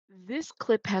This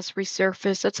clip has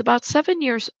resurfaced. It's about 7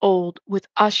 years old with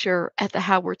Usher at the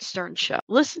Howard Stern show.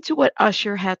 Listen to what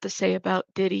Usher had to say about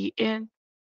Diddy and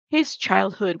his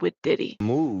childhood with Diddy.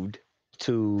 Moved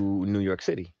to New York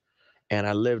City, and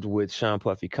I lived with Sean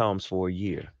Puffy Combs for a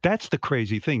year. That's the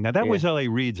crazy thing. Now, that Yeah. was L.A.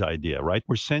 Reid's idea, right?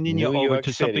 We're sending you New over York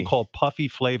to something City. called Puffy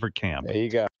Flavor Camp. There you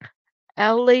go.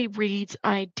 L.A. Reid's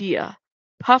idea.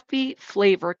 Puffy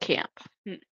Flavor Camp.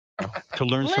 To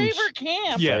learn Flavor some.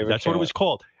 camp. Yeah, Flavor that's what it camp. was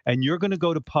called. And you're going to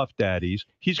go to Puff Daddy's.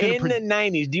 He's going In the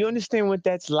 90s, do you understand what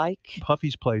that's like?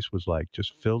 Puffy's place was like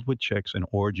just filled with chicks and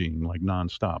orgying like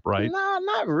nonstop, right? No,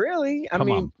 not really. I Come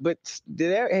mean, on. but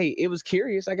hey, it was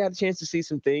curious. I got a chance to see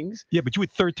some things. Yeah, but you were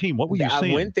 13. What were you I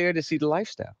seeing? went there to see the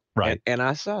lifestyle. Right. And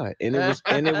I saw it. And it was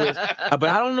but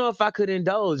I don't know if I could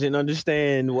indulge and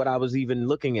understand what I was even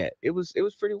looking at. It was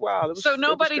pretty wild. So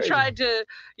nobody tried to,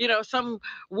 some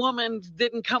woman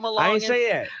didn't come along. I ain't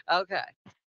say that. Okay.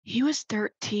 He was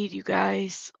 13, you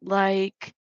guys.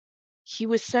 Like, he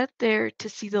was sent there to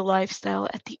see the lifestyle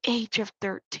at the age of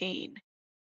 13.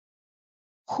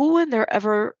 Who in their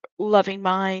ever loving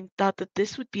mind thought that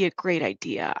this would be a great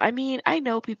idea? I mean, I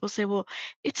know people say, well,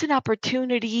 it's an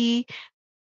opportunity.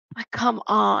 But come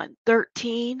on,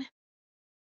 13,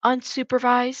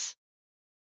 unsupervised.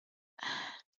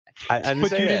 I didn't But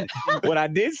say you that. What I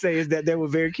did say is that there were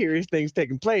very curious things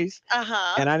taking place,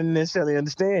 and I didn't necessarily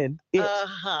understand it.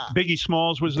 Biggie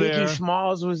Smalls was Biggie there.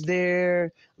 Smalls was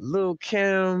there. Lil'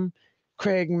 Kim,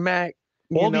 Craig Mack.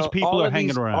 All these people are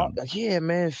hanging around. Yeah,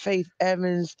 man. Faith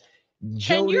Evans,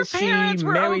 And your parents Jodeci,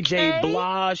 were Mary J. okay?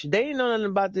 Blige. They didn't know nothing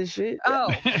about this shit.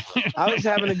 Oh, I was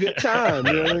having a good time.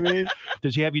 You know what I mean?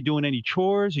 Does he have you doing any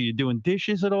chores? Are you doing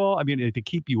dishes at all? I mean, to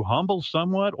keep you humble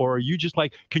somewhat? Or are you just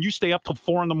like, can you stay up till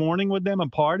 4 in.the morning with them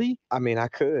and party? I mean, I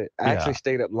could. I actually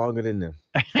stayed up longer than them.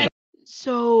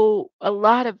 So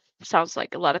sounds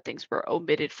like a lot of things were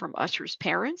omitted from Usher's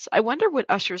parents. I wonder what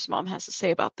Usher's mom has to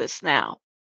say about this now.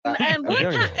 and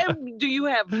do you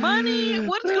have money?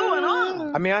 What's going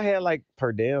on? I mean, I had like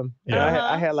per diem. Yeah.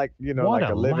 I had like, What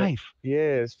like a a living. life.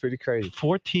 Yeah, it's pretty crazy.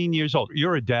 14 years old.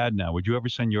 You're a dad now. Would you ever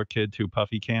send your kid to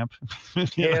Puffy camp?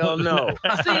 Hell no.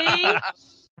 See?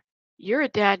 You're a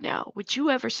dad now. Would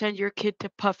you ever send your kid to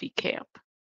Puffy camp?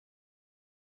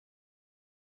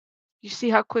 You see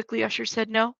how quickly Usher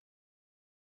said no?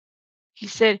 He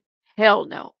said, hell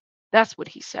no. That's what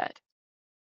he said.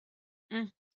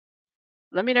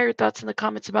 Let me know your thoughts in the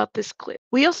comments about this clip.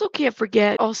 We also can't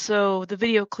forget the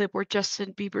video clip where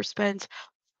Justin Bieber spends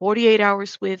 48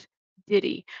 hours with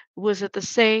Diddy. Was it the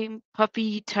same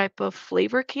Puffy type of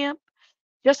flavor camp?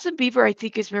 Justin Bieber, I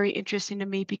think, is very interesting to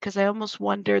me because I almost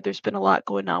wonder, there's been a lot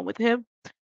going on with him.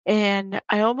 And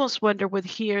I almost wonder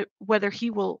whether he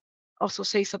will also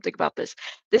say something about this.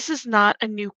 This is not a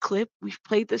new clip. We've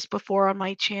played this before on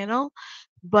my channel.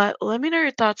 But let me know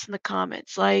your thoughts in the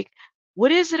comments. Like,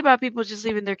 what is it about people just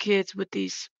leaving their kids with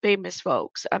these famous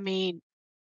folks? I mean,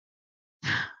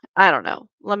 I don't know.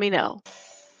 Let me know.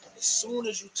 As soon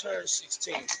as you turn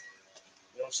 16, you know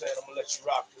what I'm saying? I'm gonna let you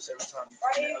rock this every time you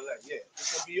come to LA. Yeah,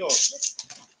 this gonna be yours.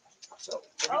 So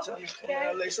every time you come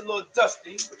to LA, it's a little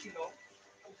dusty, but you know,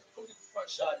 go get the front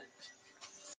shot.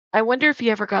 I wonder if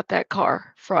he ever got that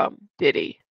car from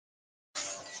Diddy.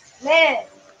 Man.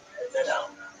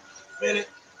 Minute.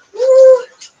 Woo.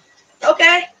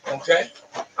 Okay. Okay.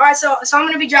 All right. So I'm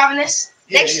gonna be driving this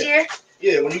next year.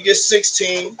 Yeah. When you get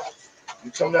 16,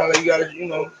 you come down there. You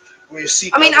gotta, wear your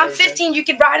seat. I mean, I'm 15. You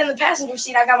can ride in the passenger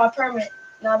seat. I got my permit.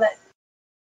 Now that.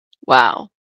 Wow.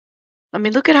 I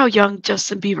mean, look at how young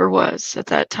Justin Bieber was at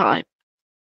that time.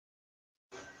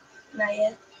 Not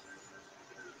yet.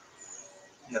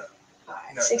 No. All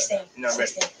right. 16. You're not ready.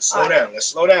 16. Slow down. Let's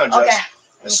slow down, Justin. Okay.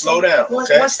 Let's slow down.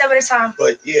 Okay. One step at a time.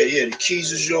 But yeah, the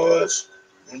keys is yours.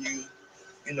 When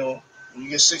when you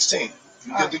get 16,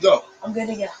 you're good to go. I'm good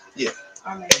to go. Yeah.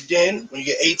 All right. And then when you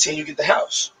get 18, you get the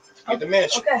house. You get the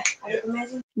mansion. Okay. I get the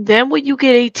mansion. Then when you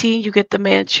get 18, you get the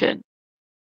mansion.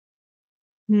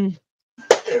 Yeah.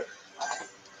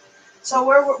 So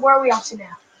where are we off to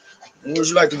now? Where would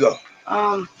you like to go?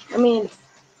 I mean,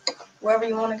 wherever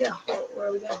you want to go. Where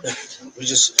are we going?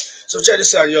 So check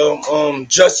this out, yo.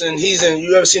 Justin,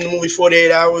 you ever seen the movie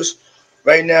 48 Hours?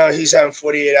 Right now, he's having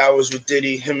 48 hours with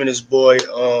Diddy, him and his boy.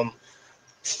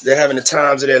 They're having the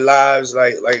times of their lives,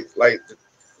 like,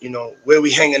 where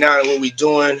we hanging out and what we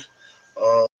doing.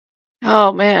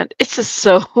 Oh man, it's just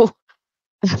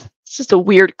it's just a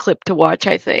weird clip to watch,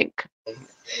 I think.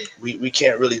 We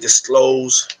can't really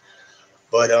disclose,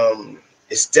 but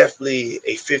it's definitely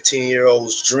a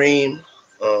 15-year-old's dream.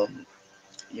 I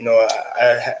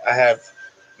have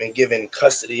been given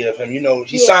custody of him.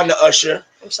 He signed to Usher.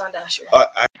 I'm signed to Usher.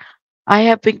 I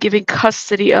have been giving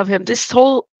custody of him. This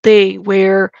whole thing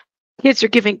where kids are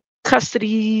giving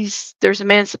custodies, there's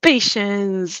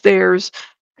emancipations, there's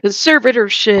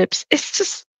conservatorships. It's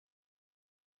just,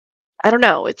 I don't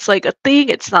know. It's like a thing.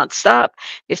 It's nonstop.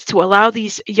 It's to allow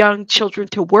these young children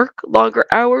to work longer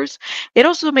hours. It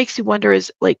also makes you wonder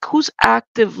is like who's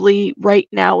actively right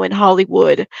now in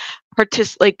Hollywood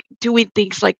like doing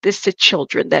things like this to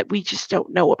children that we just don't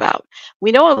know about.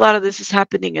 We know a lot of this is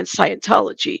happening in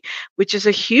Scientology, which is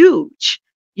a huge,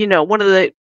 one of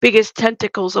the biggest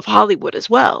tentacles of Hollywood as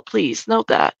well. Please note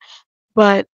that.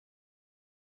 But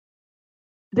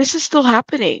this is still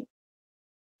happening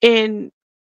in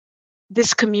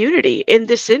this community, in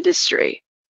this industry.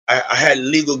 I had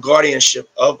legal guardianship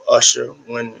of Usher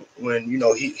when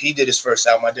he did his first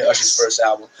album. I did Usher's first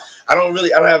album. I don't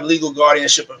have legal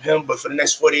guardianship of him, but for the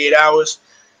next 48 hours,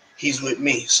 he's with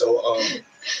me. So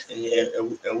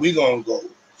and we gonna go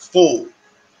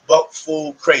buck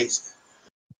full crazy.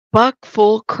 Buck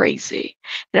full crazy.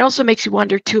 And it also makes you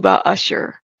wonder too about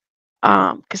Usher.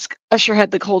 Because Usher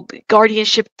had the whole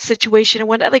guardianship situation and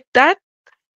whatnot. Like that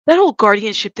whole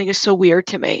guardianship thing is so weird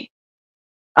to me.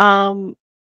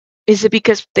 Is it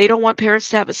because they don't want parents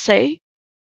to have a say?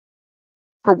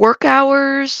 For work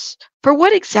hours? For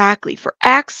what exactly? For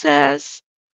access?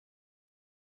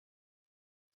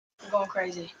 I'm going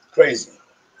crazy. Crazy.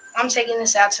 I'm taking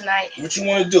this out tonight. What you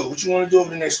want to do? What you want to do over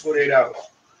the next 48 hours?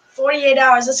 48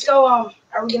 hours. Let's go.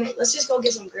 Let's just go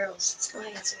get some girls. Let's go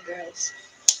hang out with some girls.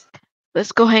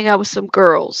 Let's go hang out with some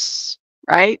girls,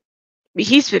 right? I mean,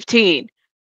 he's 15.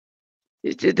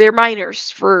 They're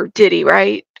minors for Diddy,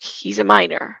 right? He's a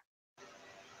minor.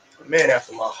 A man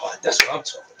after my heart. That's what I'm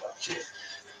talking about, kid.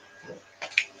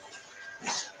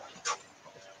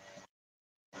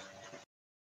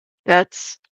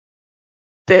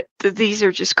 These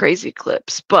are just crazy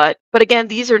clips. But again,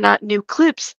 these are not new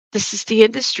clips. This is the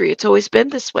industry. It's always been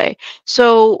this way.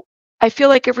 So I feel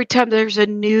like every time there's a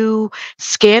new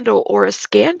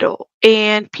scandal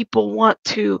and people want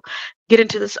to get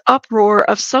into this uproar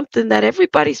of something that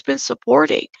everybody's been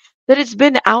supporting, that it's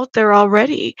been out there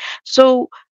already. So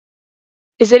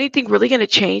is anything really going to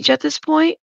change at this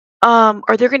point?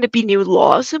 Are there going to be new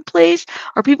laws in place?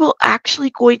 Are people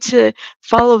actually going to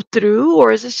follow through?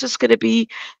 Or is this just going to be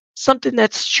something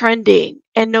that's trending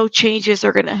and no changes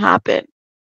are going to happen?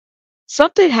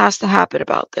 Something has to happen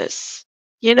about this,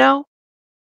 Let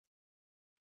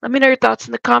me know your thoughts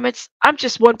in the comments. I'm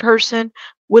just one person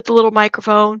with a little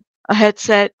microphone, a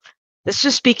headset that's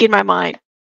just speaking my mind.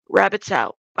 Rabbits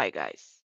out. Bye, guys.